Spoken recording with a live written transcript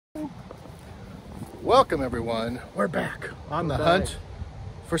Welcome everyone, we're back on the hunt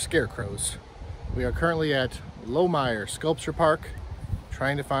for scarecrows. We are currently at Lohmeyer Sculpture Park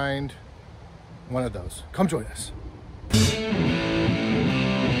trying to find one of those. Come join us.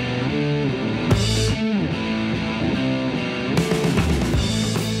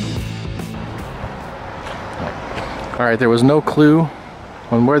 Alright, there was no clue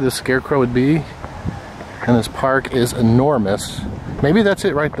on where the scarecrow would be, and this park is enormous. Maybe that's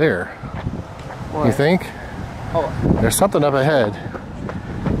it right there. What? You think? Oh. There's something up ahead.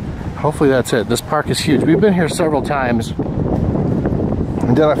 Hopefully that's it. This park is huge. We've been here several times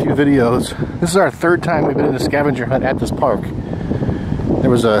and done a few videos. This is our third time we've been in a scavenger hunt at this park. There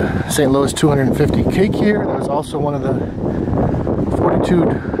was a St. Louis 250 cake here. There was also one of the 42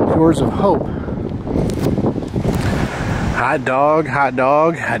 Doors of Hope. Hot dog, hot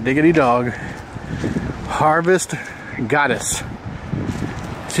diggity dog. Harvest goddess.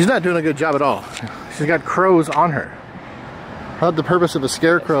 She's not doing a good job at all. She's got crows on her. I thought the purpose of a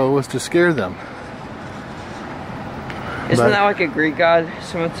scarecrow was to scare them. Isn't that like a Greek god?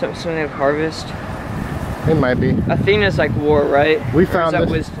 Something of harvest? It might be. Athena's like war, right? We found this.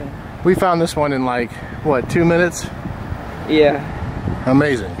 Wisdom? We found this one in like, what, 2 minutes? Yeah.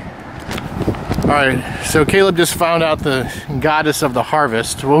 Amazing. Alright, so Caleb just found out the goddess of the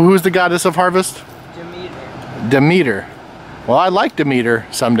harvest. Well, who's the goddess of harvest? Demeter. Demeter. Well, I'd like Demeter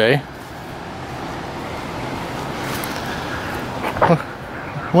someday.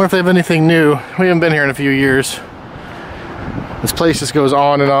 I wonder if they have anything new. We haven't been here in a few years. This place just goes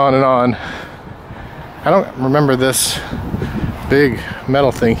on and on and on. I don't remember this big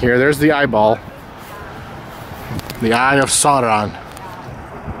metal thing here. There's the eyeball. The Eye of Sauron.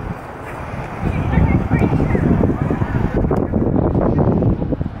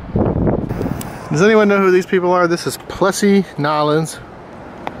 Does anyone know who these people are? This is Plessy Nolans.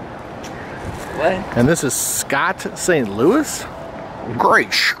 What? And this is Scott St. Louis?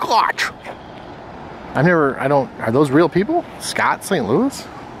 Great Scott! Are those real people? Scott St. Louis?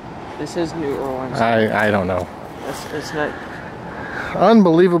 This is New Orleans. I don't know. It's not.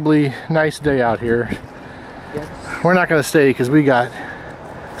 Unbelievably nice day out here. Yes. We're not gonna stay because we got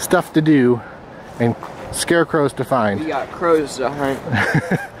stuff to do and scarecrows to find. We got crows to hunt.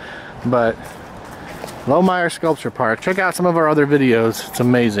 But Lohmeyer Sculpture Park. Check out some of our other videos. It's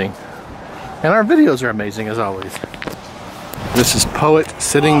amazing. And our videos are amazing as always. This is Poet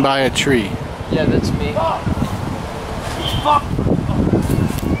sitting by a tree. Yeah, that's me.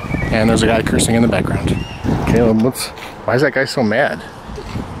 And there's a guy cursing in the background. Caleb, why is that guy so mad?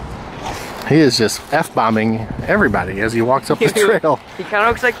 He is just F-bombing everybody as he walks up the trail. He kind of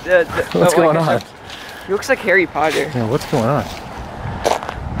looks like what's going on? He looks like Harry Potter. Yeah, what's going on?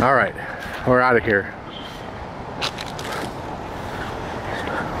 All right, we're out of here.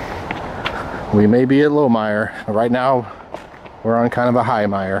 We may be at Lohmeyer. Right now, we're on kind of a high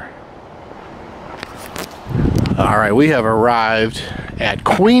mire. All right, we have arrived at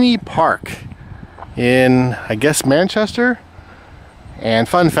Queenie Park in, I guess, Manchester. And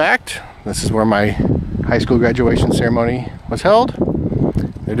fun fact, this is where my high school graduation ceremony was held.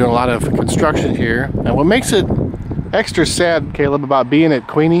 They're doing a lot of construction here. And what makes it extra sad, Caleb, about being at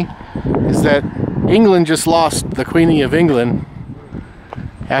Queenie is that England just lost the Queenie of England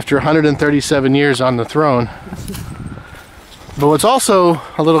after 137 years on the throne. But what's also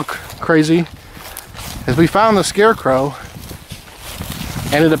a little crazy is we found the scarecrow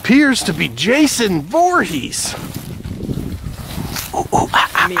and it appears to be Jason Voorhees.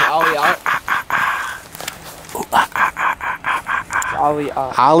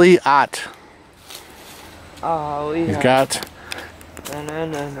 Ali Ott.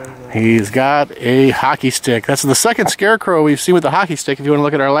 He's got a hockey stick. That's the second scarecrow we've seen with the hockey stick. If you want to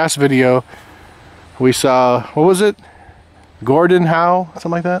look at our last video, we saw, what was it? Gordon Howe?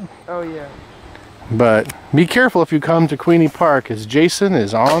 Something like that? Oh, yeah. But be careful if you come to Queenie Park, as Jason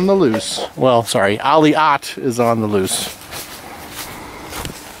is on the loose. Well, sorry, Ali Ott is on the loose.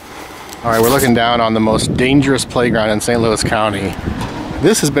 Alright, we're looking down on the most dangerous playground in St. Louis County.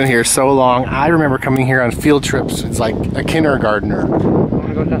 This has been here so long. I remember coming here on field trips. It's like a kindergartner. I'm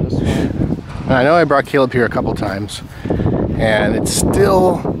gonna go down this way. And I know I brought Caleb here a couple times, and it's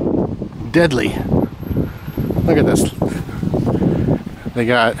still deadly. Look at this. They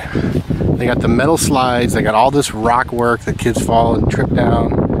got the metal slides. They got all this rock work that kids fall and trip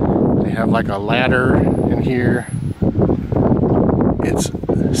down. They have like a ladder in here. It's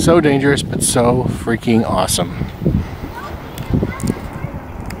so dangerous, but so freaking awesome.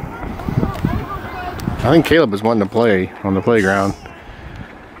 I think Caleb is wanting to play on the playground.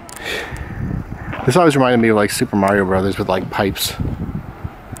 This always reminded me of like Super Mario Brothers with like pipes.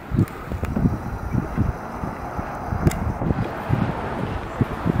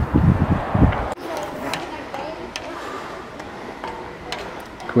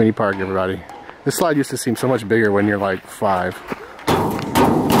 Queenie Park, everybody. This slide used to seem so much bigger when you're like 5.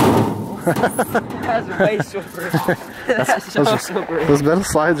 That's way super. That's so super. Those metal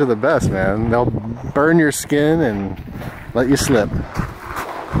slides are the best, man. They'll burn your skin and let you slip.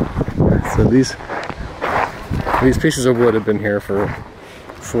 So these pieces of wood have been here for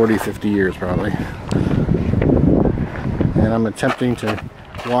 40, 50 years probably. And I'm attempting to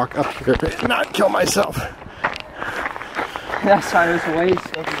walk up here and not kill myself. That side was way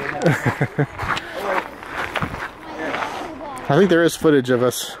super. I think there is footage of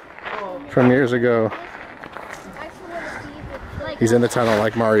us from years ago. He's in the tunnel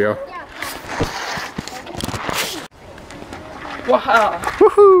like Mario. Wow!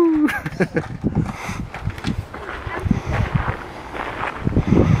 Woohoo!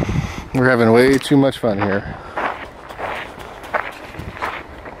 We're having way too much fun here.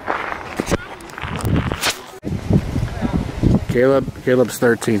 Caleb's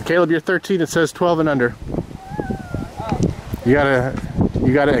 13. Caleb, you're 13. It says 12 and under. You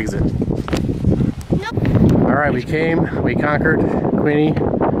gotta exit. All right, we conquered Queenie.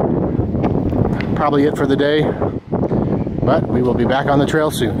 Probably it for the day, but we will be back on the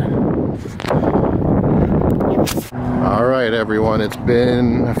trail soon. All right, everyone, it's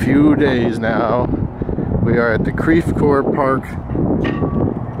been a few days now. We are at the Creve Coeur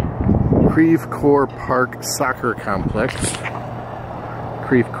Park Soccer Complex.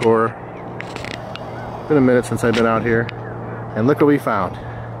 Creve Coeur. Been a minute since I've been out here, and look what we found.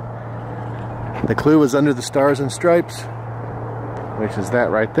 The clue was under the stars and stripes, which is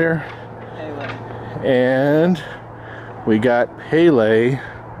that right there. And we got Pele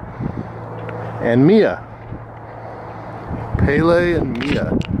and Mia. Pele and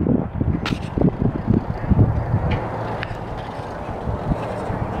Mia.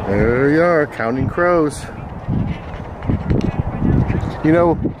 There we are, counting crows. You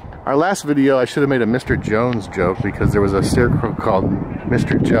know, our last video I should have made a Mr. Jones joke because there was a scarecrow called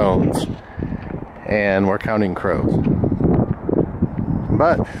Mr. Jones and we're counting crows.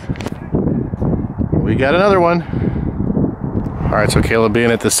 But we got another one. Alright, so Caleb, being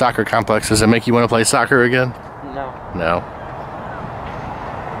at the soccer complex, does it make you want to play soccer again? No. No.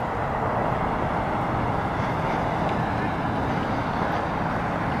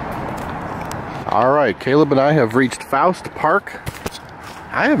 Alright, Caleb and I have reached Faust Park.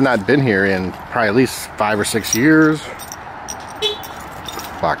 I have not been here in probably at least 5 or 6 years.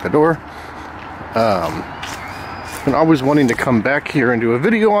 Lock the door. Been always wanting to come back here and do a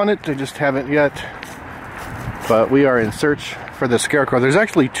video on it. I just haven't yet. But we are in search for the Scarecrow. There's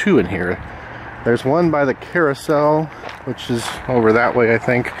actually 2 in here. There's one by the carousel, which is over that way, I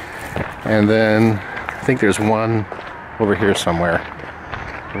think. And then I think there's one over here somewhere.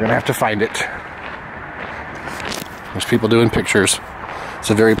 We're gonna have to find it. There's people doing pictures. It's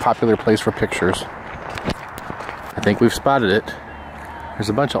a very popular place for pictures. I think we've spotted it. There's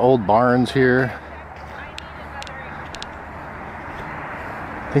a bunch of old barns here.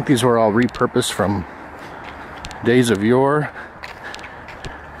 I think these were all repurposed from days of yore.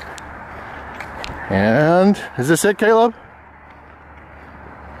 And is this it, Caleb?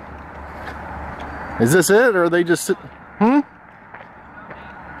 Is this it, or are they just I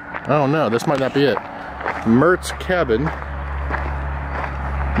don't know, this might not be it. Mert's Cabin.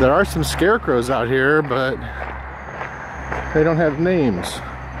 There are some scarecrows out here, but they don't have names.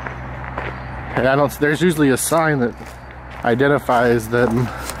 And there's usually a sign that identifies them.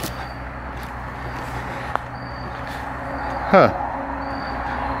 Huh.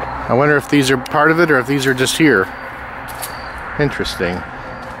 I wonder if these are part of it or if these are just here. Interesting.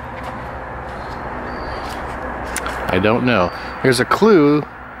 I don't know. Here's a clue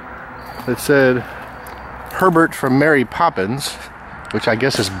that said Herbert from Mary Poppins, which I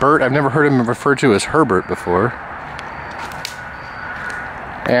guess is Bert. I've never heard him referred to as Herbert before.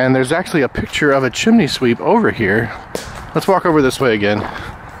 And there's actually a picture of a chimney sweep over here. Let's walk over this way again.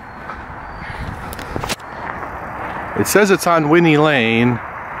 It says it's on Winnie Lane,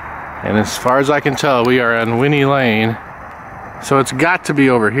 and as far as I can tell, we are on Winnie Lane. So it's got to be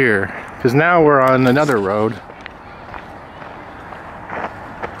over here, because now we're on another road.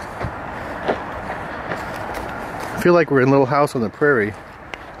 I feel like we're in Little House on the Prairie.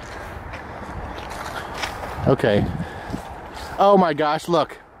 Okay. Oh my gosh,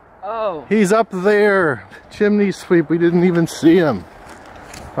 look. Oh. He's up there. Chimney sweep. We didn't even see him.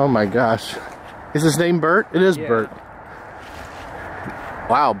 Oh my gosh. Is his name Bert? It is, yeah. Bert.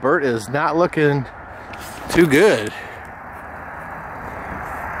 Wow, Bert is not looking too good.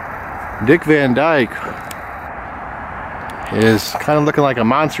 Dick Van Dyke is kind of looking like a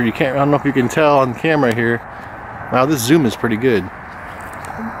monster. I don't know if you can tell on camera here. Wow, this zoom is pretty good.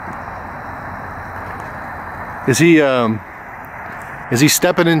 Is he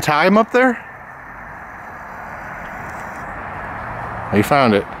stepping in time up there? He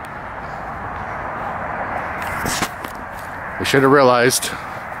found it. I should have realized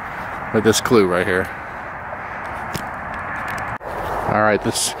with this clue right here. All right,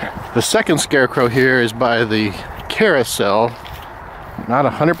 the second Scarecrow here is by the carousel. Not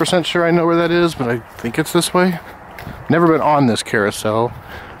 100% sure I know where that is, but I think it's this way. Never been on this carousel,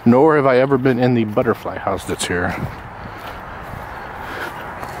 nor have I ever been in the butterfly house that's here.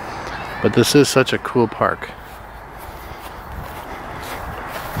 But this is such a cool park.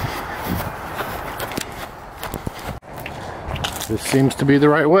 This seems to be the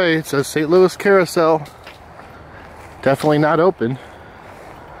right way. It says St. Louis Carousel. Definitely not open.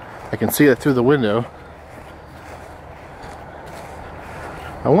 I can see it through the window.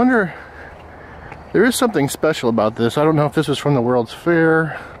 I wonder, there is something special about this. I don't know if this is from the World's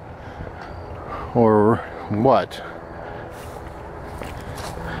Fair or what.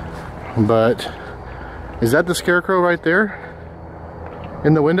 But is that the Scarecrow right there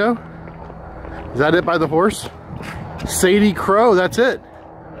in the window? Is that it by the horse? Sadie Crow, that's it.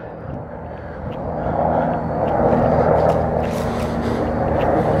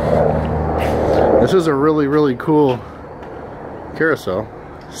 This is a really, really cool carousel.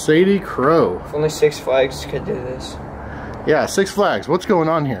 Sadie Crow. If only Six Flags could do this. Yeah, Six Flags. What's going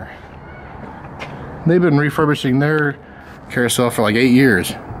on here? They've been refurbishing their carousel for like 8 years.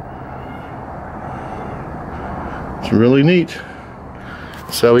 It's really neat.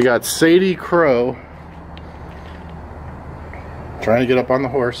 So we got Sadie Crow trying to get up on the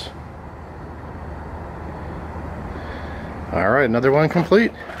horse. All right, another one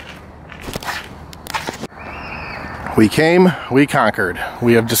complete. We came, we conquered.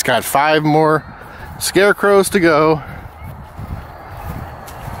 We have just got 5 more Scarecrows to go.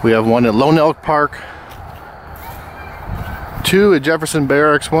 We have one at Lone Elk Park, 2 at Jefferson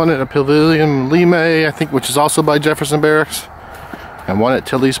Barracks, 1 at a Pavilion Lime, I think, which is also by Jefferson Barracks, and 1 at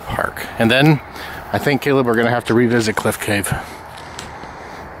Tilly's Park. And then I think, Caleb, we're gonna have to revisit Cliff Cave.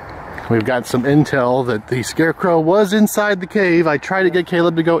 We've got some intel that the Scarecrow was inside the cave. I tried to get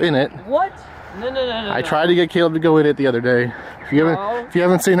Caleb to go in it. What? No. I tried to get Caleb to go in it the other day. If you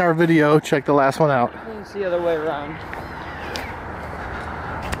haven't seen our video, check the last one out. It's the other way around.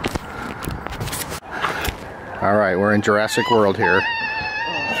 All right, we're in Jurassic World here.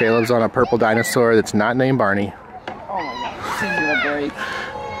 Caleb's on a purple dinosaur that's not named Barney. Oh my god, this isn't a break.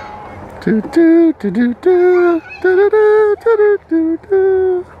 Do do do do do do do do do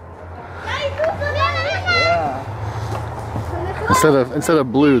do. Yeah. Instead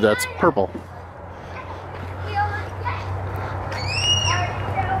of blue, that's purple.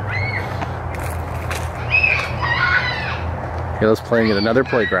 Caleb's playing at another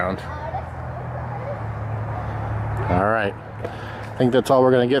playground. All right, I think that's all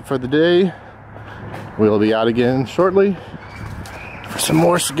we're gonna get for the day. We'll be out again shortly for some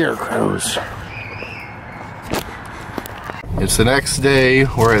more Scarecrows. It's the next day.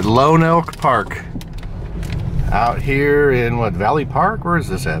 We're at Lone Elk Park. Out here in what, Valley Park? Where is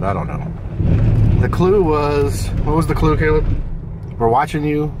this at? I don't know. The clue was, what was the clue, Caleb? We're watching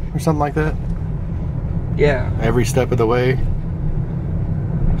you or something like that? Yeah. Every step of the way.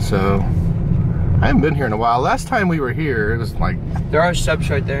 So, I haven't been here in a while. Last time we were here, it was like... There are steps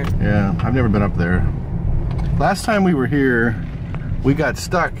right there. Yeah, I've never been up there. Last time we were here, we got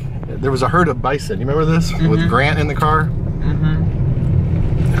stuck. There was a herd of bison. You remember this? Mm-hmm. With Grant in the car? Mm-hmm.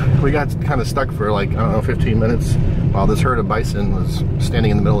 We got kind of stuck for like, I don't know, 15 minutes while this herd of bison was standing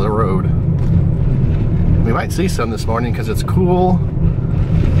in the middle of the road. We might see some this morning because it's cool.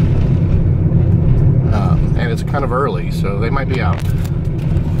 And it's kind of early, so they might be out.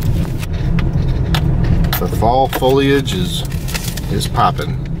 The fall foliage is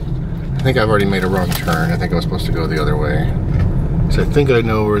popping. I think I've already made a wrong turn. I think I was supposed to go the other way. So I think I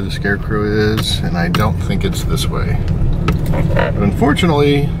know where the Scarecrow is, and I don't think it's this way. But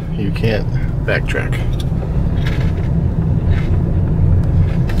unfortunately, you can't backtrack.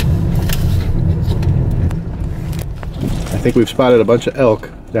 I think we've spotted a bunch of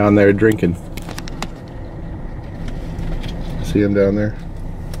elk down there drinking. See them down there?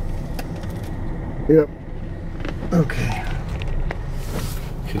 Yep. Okay.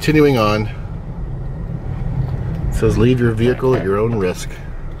 Continuing on. It says leave your vehicle at your own risk. I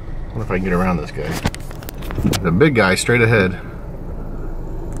wonder if I can get around this guy. The big guy straight ahead.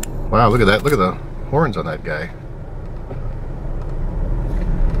 Wow, look at that. Look at the horns on that guy.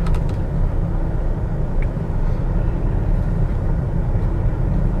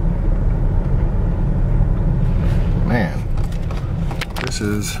 Man. This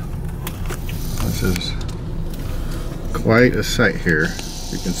is quite a sight here.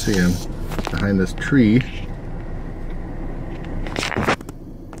 You can see him behind this tree.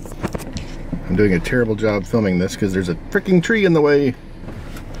 I'm doing a terrible job filming this because there's a freaking tree in the way.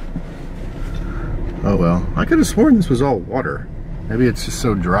 Oh well, I could have sworn this was all water. Maybe it's just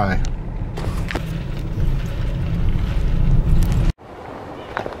so dry.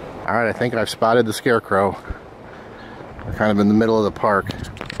 Alright, I think I've spotted the Scarecrow. We're kind of in the middle of the park.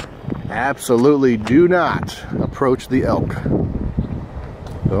 Absolutely do not approach the elk.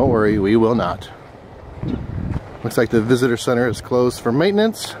 Don't worry, we will not. Looks like the visitor center is closed for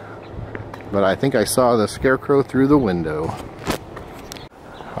maintenance, but I think I saw the Scarecrow through the window.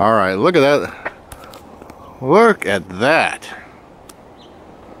 Alright, look at that. Look at that.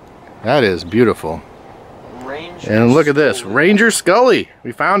 That is beautiful. And look at this, Ranger Scully.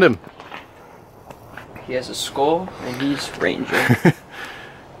 We found him. He has a skull and he's Ranger.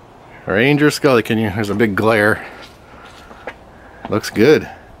 Ranger Scully, there's a big glare. Looks good.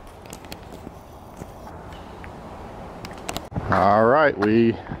 Alright,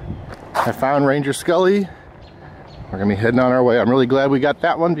 we have found Ranger Scully. We're gonna be heading on our way. I'm really glad we got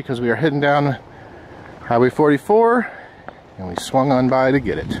that one because we are heading down Highway 44 and we swung on by to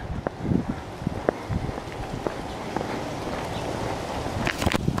get it.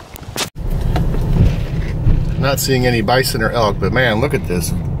 Not seeing any bison or elk, but man, look at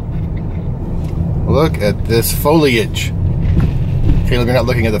this. Look at this foliage. Caleb, you're not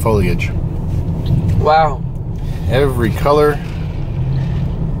looking at the foliage. Wow. Every color.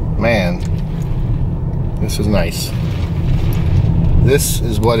 Man, this is nice. This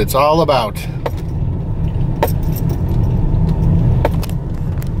is what it's all about.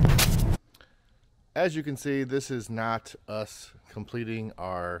 As you can see, this is not us completing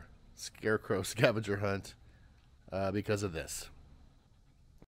our Scarecrow scavenger hunt because of this.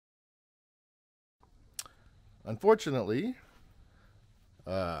 Unfortunately,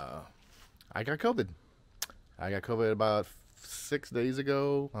 I got COVID. I got COVID about 6 days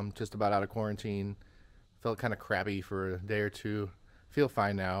ago. I'm just about out of quarantine. Felt kind of crappy for a day or two. Feel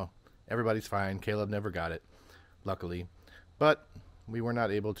fine now. Everybody's fine. Caleb never got it, luckily. But we were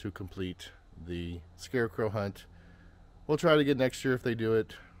not able to complete the Scarecrow hunt. We'll try it again next year if they do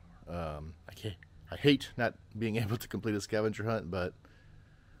it. I hate not being able to complete a scavenger hunt, but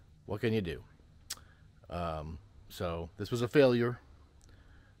what can you do? So this was a failure.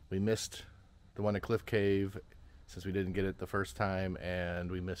 We missed the one at Cliff Cave since we didn't get it the first time,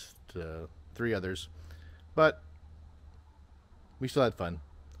 and we missed 3 others. But we still had fun.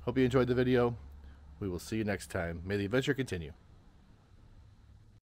 Hope you enjoyed the video. We will see you next time. May the adventure continue.